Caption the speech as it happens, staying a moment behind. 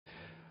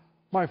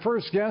My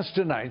first guest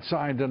tonight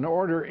signed an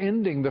order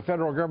ending the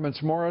federal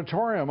government's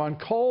moratorium on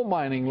coal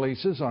mining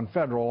leases on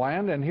federal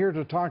land. And here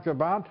to talk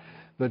about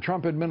the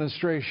Trump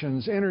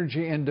administration's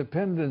energy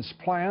independence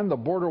plan, the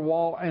border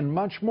wall, and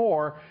much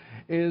more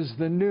is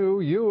the new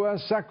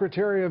U.S.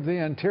 Secretary of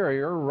the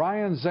Interior,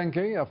 Ryan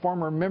Zinke, a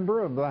former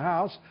member of the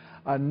House,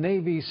 a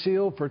Navy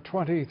SEAL for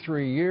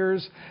 23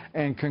 years.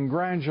 And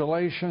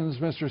congratulations,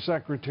 Mr.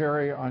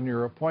 Secretary, on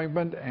your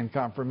appointment and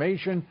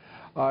confirmation.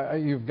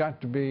 You've got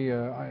to be,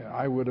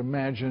 I would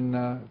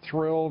imagine,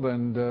 thrilled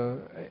and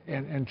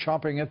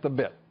chomping at the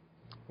bit.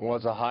 Well,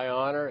 it's a high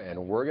honor, and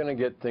we're going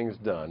to get things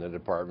done in the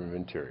Department of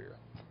Interior.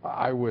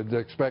 I would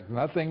expect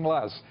nothing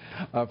less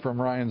from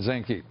Ryan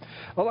Zinke.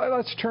 Well,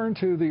 let's turn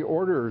to the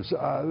orders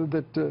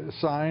that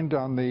signed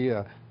on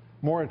the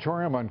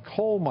moratorium on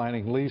coal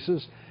mining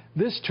leases.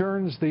 This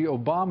turns the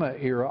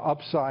Obama era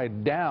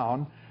upside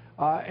down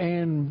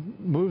and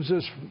moves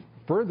us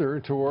further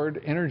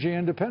toward energy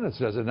independence,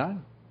 does it not?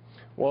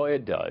 Well,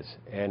 it does.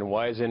 And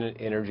why is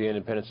energy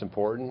independence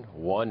important?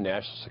 One,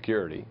 national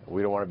security.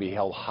 We don't want to be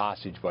held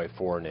hostage by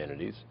foreign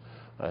entities.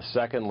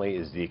 Secondly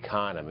is the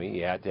economy.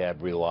 You have to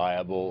have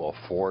reliable,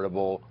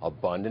 affordable,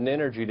 abundant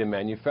energy to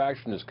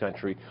manufacture in this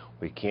country.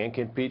 We can't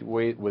compete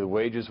with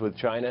wages with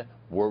China,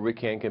 where we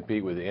can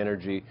compete with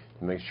energy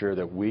to make sure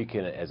that we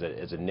can, as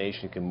a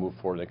nation, can move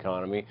forward in the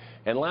economy.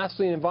 And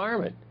lastly,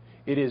 environment.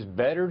 It is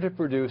better to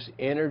produce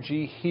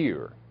energy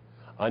here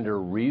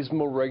under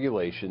reasonable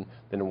regulation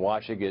than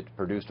watch it get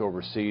produced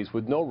overseas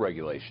with no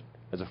regulation.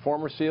 As a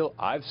former SEAL,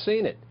 I've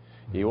seen it.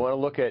 You want to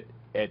look at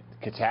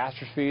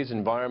catastrophes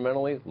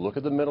environmentally, look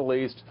at the Middle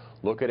East,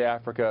 look at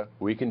Africa.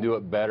 We can do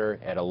it better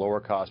at a lower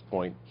cost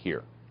point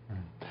here.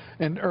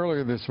 And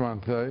earlier this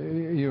month,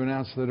 you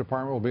announced the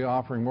department will be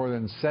offering more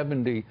than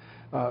 70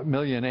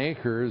 million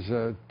acres,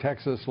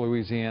 Texas,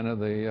 Louisiana,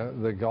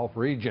 the Gulf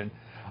region,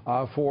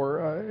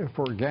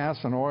 for gas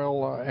and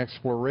oil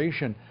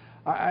exploration.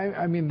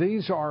 I mean,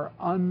 these are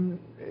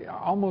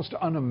almost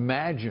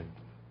unimagined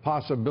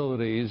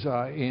possibilities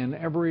in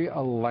every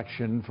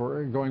election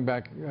for going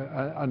back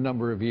a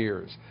number of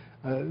years.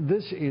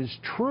 This is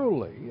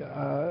truly,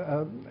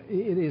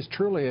 it is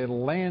truly a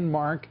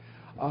landmark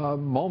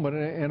moment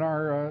in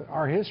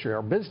our history,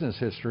 our business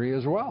history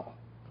as well.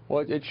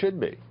 Well, it should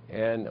be.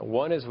 And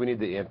one is we need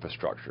the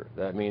infrastructure.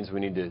 That means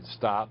we need to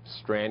stop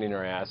stranding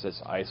our assets,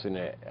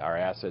 isolating our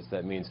assets.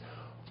 That means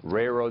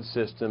railroad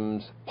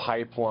systems,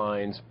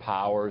 pipelines,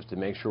 powers to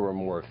make sure we're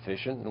more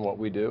efficient in what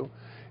we do.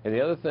 And the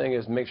other thing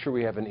is make sure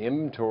we have an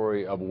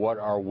inventory of what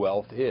our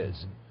wealth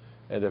is.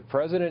 And the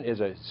president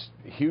is a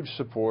huge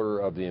supporter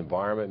of the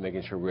environment,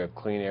 making sure we have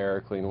clean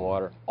air, clean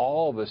water.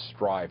 All of us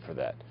strive for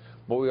that.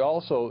 But we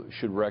also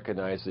should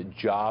recognize that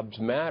jobs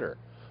matter.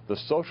 The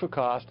social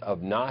cost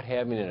of not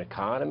having an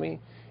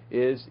economy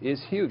is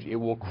huge. It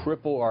will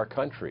cripple our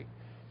country.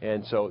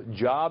 And so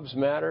jobs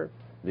matter,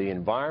 the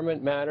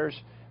environment matters,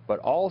 but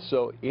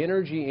also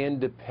energy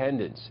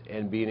independence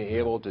and being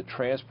able to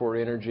transport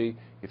energy.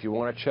 If you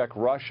want to check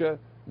Russia,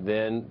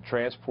 then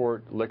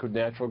transport liquid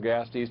natural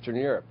gas to Eastern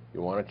Europe.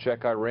 You want to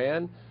check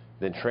Iran,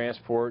 then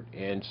transport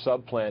and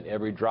subplant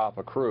every drop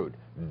of crude.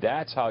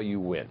 That's how you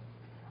win.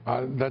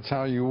 That's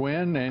how you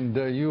win,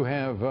 and you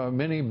have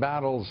many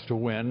battles to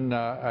win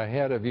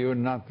ahead of you,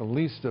 and not the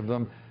least of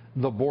them,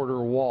 the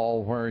border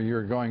wall, where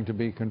you're going to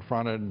be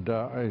confronted,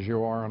 as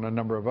you are on a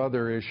number of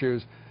other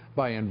issues,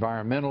 by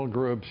environmental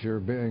groups. You're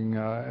being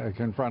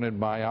confronted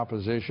by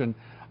opposition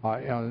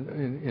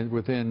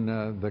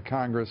within the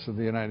Congress of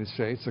the United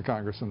States, the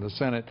Congress and the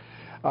Senate.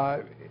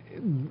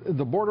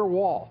 The border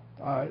wall,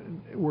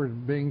 we're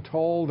being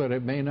told that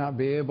it may not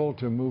be able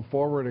to move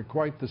forward at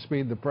quite the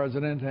speed the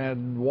president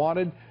had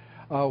wanted.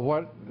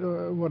 What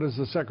does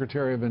the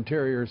Secretary of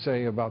Interior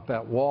say about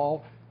that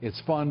wall, its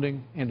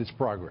funding, and its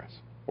progress?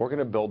 We're going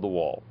to build the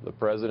wall. The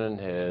president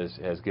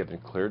has given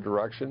clear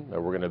direction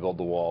that we're going to build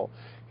the wall.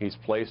 He's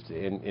placed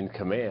in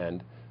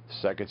command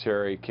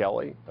Secretary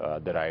Kelly,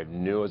 that I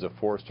knew as a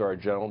four-star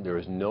general. There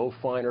is no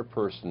finer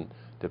person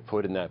to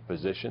put in that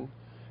position.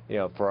 You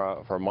know,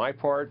 for my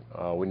part,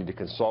 we need to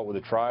consult with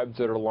the tribes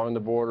that are along the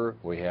border.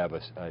 We have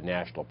a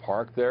national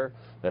park there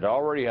that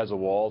already has a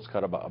wall. It's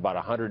got about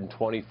a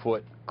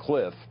 120-foot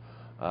cliff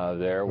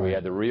there. We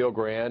had the Rio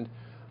Grande.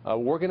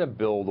 We're going to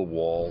build a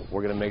wall.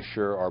 We're going to make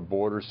sure our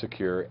border's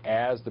secure.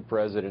 As the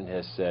president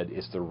has said,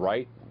 it's the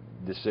right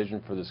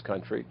decision for this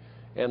country.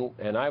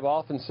 And I've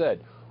often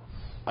said,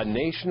 a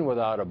nation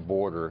without a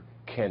border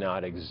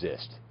cannot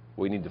exist.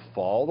 We need to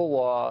follow the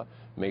law,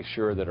 make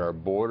sure that our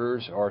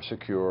borders are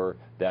secure.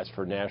 That's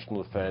for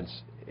national defense,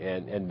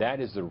 and that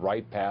is the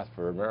right path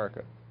for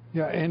America.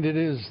 Yeah, and it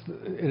is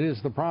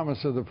the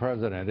promise of the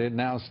president. It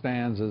now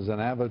stands as an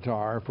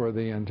avatar for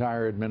the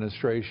entire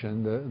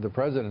administration, the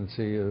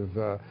presidency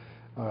of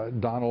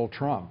Donald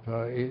Trump.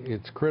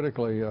 It's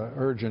critically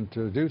urgent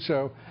to do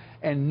so,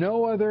 and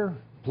no other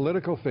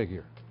political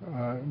figure,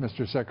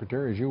 Mr.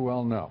 Secretary, as you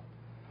well know,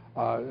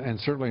 and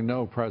certainly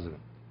no president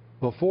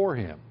before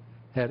him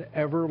had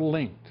ever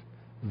linked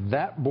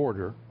that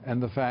border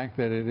and the fact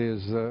that it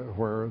is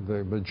where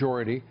the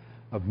majority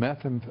of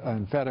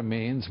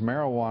methamphetamines,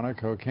 marijuana,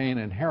 cocaine,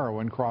 and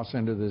heroin cross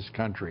into this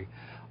country.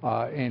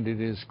 And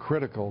it is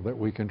critical that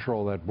we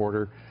control that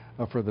border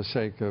for the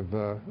sake of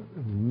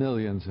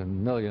millions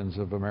and millions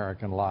of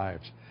American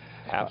lives.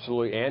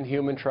 Absolutely, and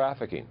human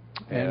trafficking.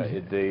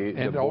 And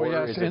The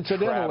border is a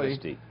incidentally,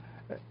 travesty.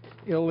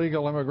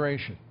 Illegal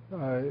immigration.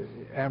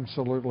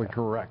 Absolutely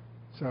correct.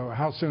 So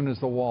how soon is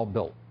the wall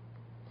built?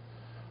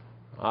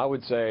 I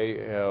would say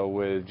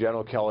with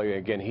General Kelly,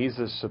 again, he's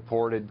the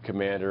supported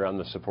commander. I'm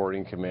the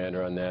supporting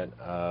commander on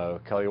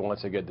that. Kelly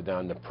wants to get it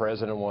done. The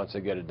president wants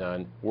to get it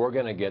done. We're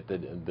going to get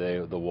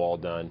the wall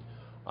done.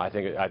 I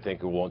think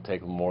it won't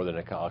take more than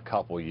a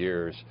couple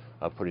years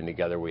of putting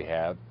together. We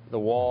have the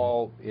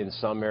wall in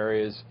some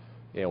areas.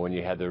 You know, when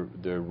you have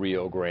the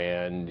Rio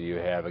Grande, you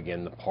have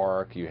again the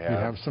park, you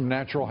have some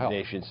natural help.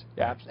 Nations,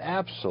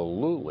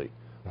 absolutely.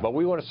 But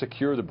we want to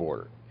secure the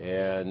border,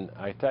 and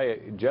I tell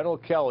you, General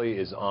Kelly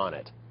is on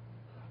it.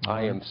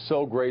 I am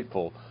so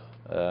grateful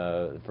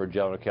for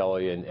General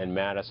Kelly and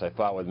Mattis. I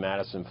fought with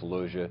Mattis in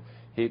Fallujah.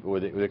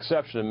 With the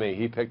exception of me,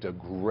 he picked a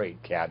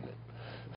great cabinet.